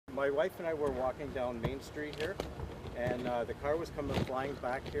my wife and I were walking down Main Street here, and the car was coming flying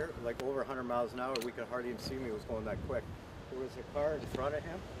back here, like over 100 miles an hour. We could hardly even see him, he was going that quick. There was a car in front of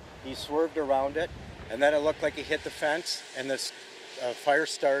him. He swerved around it, and then it looked like he hit the fence, and this fire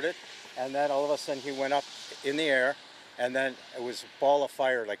started, and then all of a sudden he went up in the air, and then it was a ball of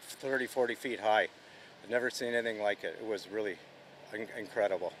fire like 30, 40 feet high. I've never seen anything like it. It was really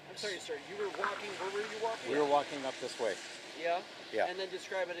incredible. I'm sorry, sir. You were walking. Where were you walking? We were walking up this way. Yeah. Yeah. And then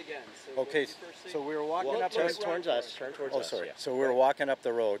describe it again. So Okay, so we were walking up. Turn towards us. Turn towards us. Sorry. Yeah. So we were walking up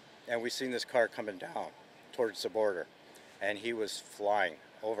the road, and we seen this car coming down towards the border, and he was flying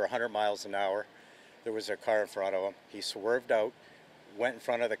over 100 miles an hour. There was a car in front of him. He swerved out, went in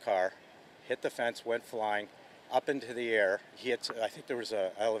front of the car, hit the fence, went flying up into the air. He hit, I think there was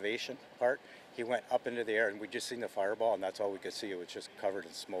a elevation part. He went up into the air, and we just seen the fireball, and that's all we could see. It was just covered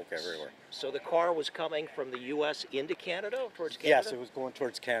in smoke everywhere. So the car was coming from the U.S. into Canada, towards Canada? Yes, it was going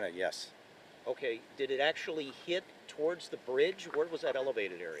towards Canada, yes. Okay, did it actually hit towards the bridge? Where was that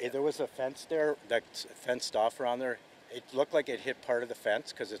elevated area? There was a fence there that's fenced off around there. It looked like it hit part of the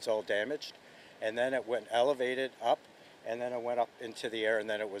fence because it's all damaged, and then it went elevated up, and then it went up into the air, and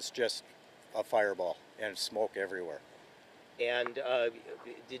then it was just a fireball and smoke everywhere. And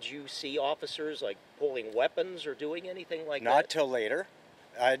did you see officers like pulling weapons or doing anything like that? Not till later.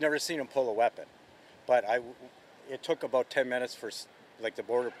 I had never seen him pull a weapon, but it took about 10 minutes for, like, the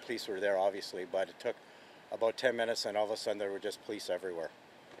border police were there obviously, but it took about 10 minutes, and all of a sudden there were just police everywhere.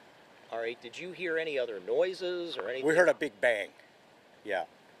 All right, did you hear any other noises or anything? We heard a big bang. Yeah.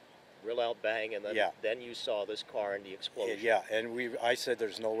 Real loud bang, and then, Yeah. then you saw this car and the explosion. Yeah, and I said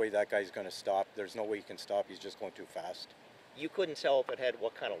there's no way that guy's going to stop. There's no way he can stop. He's just going too fast. You couldn't tell if it had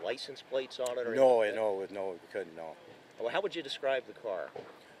what kind of license plates on it or No, anything? no, we couldn't, no. Well, how would you describe the car?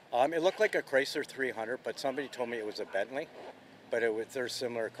 It looked like a Chrysler 300, but somebody told me it was a Bentley. But there's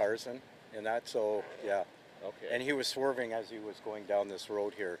similar cars in that, so yeah. Okay. And he was swerving as he was going down this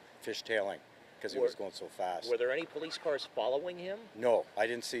road here, fishtailing, because he was going so fast. Were there any police cars following him? No, I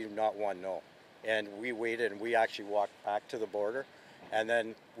didn't see not one, no. And we waited, and we actually walked back to the border, and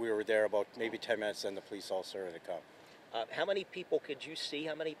then we were there about maybe 10 minutes, and the police all started to come. How many people could you see?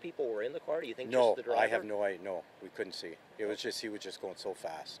 How many people were in the car? Do you think No, just the driver? I have no idea. No, we couldn't see. It was just, he was just going so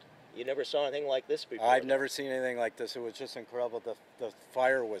fast. You never saw anything like this before? I've never seen anything like this. It was just incredible. The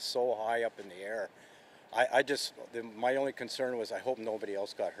fire was so high up in the air. My only concern was I hope nobody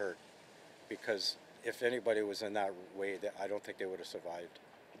else got hurt, because if anybody was in that way, I don't think they would have survived.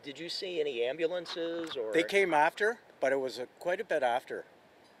 Did you see any ambulances or? They came after, but it was quite a bit after.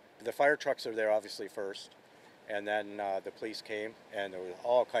 The fire trucks are there obviously first, and then the police came, and there were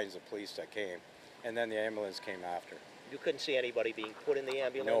all kinds of police that came, and then the ambulance came after. You couldn't see anybody being put in the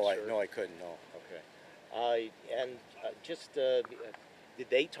ambulance? No, I couldn't, no. Okay. Did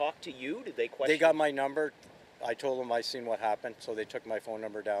they talk to you? Did they question? They got my number. I told them I seen what happened, so they took my phone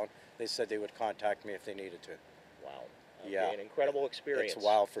number down. They said they would contact me if they needed to. Wow. Okay, Yeah. An incredible experience. It's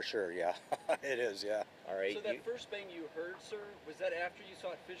wow for sure, yeah. It is, yeah. All right. So that first bang you heard, sir, was that after you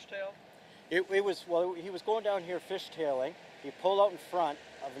saw it fishtail? It was, well, he was going down here fishtailing. He pulled out in front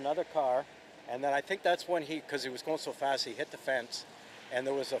of another car, and then I think that's when because he was going so fast, he hit the fence, and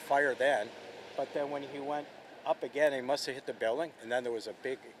there was a fire then. But then when he went up again, he must have hit the building, and then there was a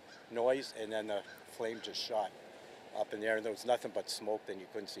big noise, and then the flame just shot up in the air, and there was nothing but smoke, then you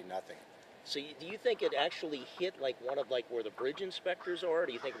couldn't see nothing. So do you think it actually hit like one of where the bridge inspectors are, or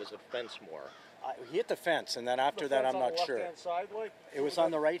do you think it was the fence more? He hit the fence, and then after that, I'm not sure. Side, like? It was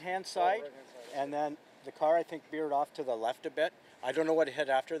on the right-hand side, and then the car, I think, veered off to the left a bit. I don't know what it hit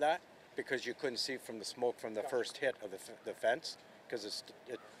after that, because you couldn't see from the smoke from the first hit of the fence, because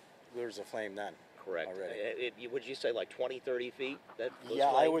there was a flame then. Correct. Already. Would you say like 20, 30 feet? Yeah,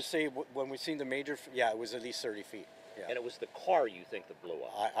 I would say when we seen the major, yeah, it was at least 30 feet. Yeah. And it was the car you think that blew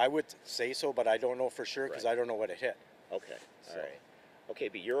up? I would say so, but I don't know for sure, because I don't know what it hit. Okay, So. all right. Okay,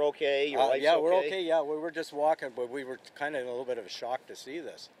 but you're okay? Your wife's yeah, okay? we're okay. Yeah, we were just walking, but we were kind of in a little bit of a shock to see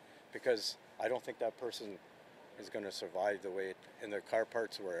this, because I don't think that person is going to survive the way and their car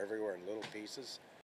parts were everywhere in little pieces.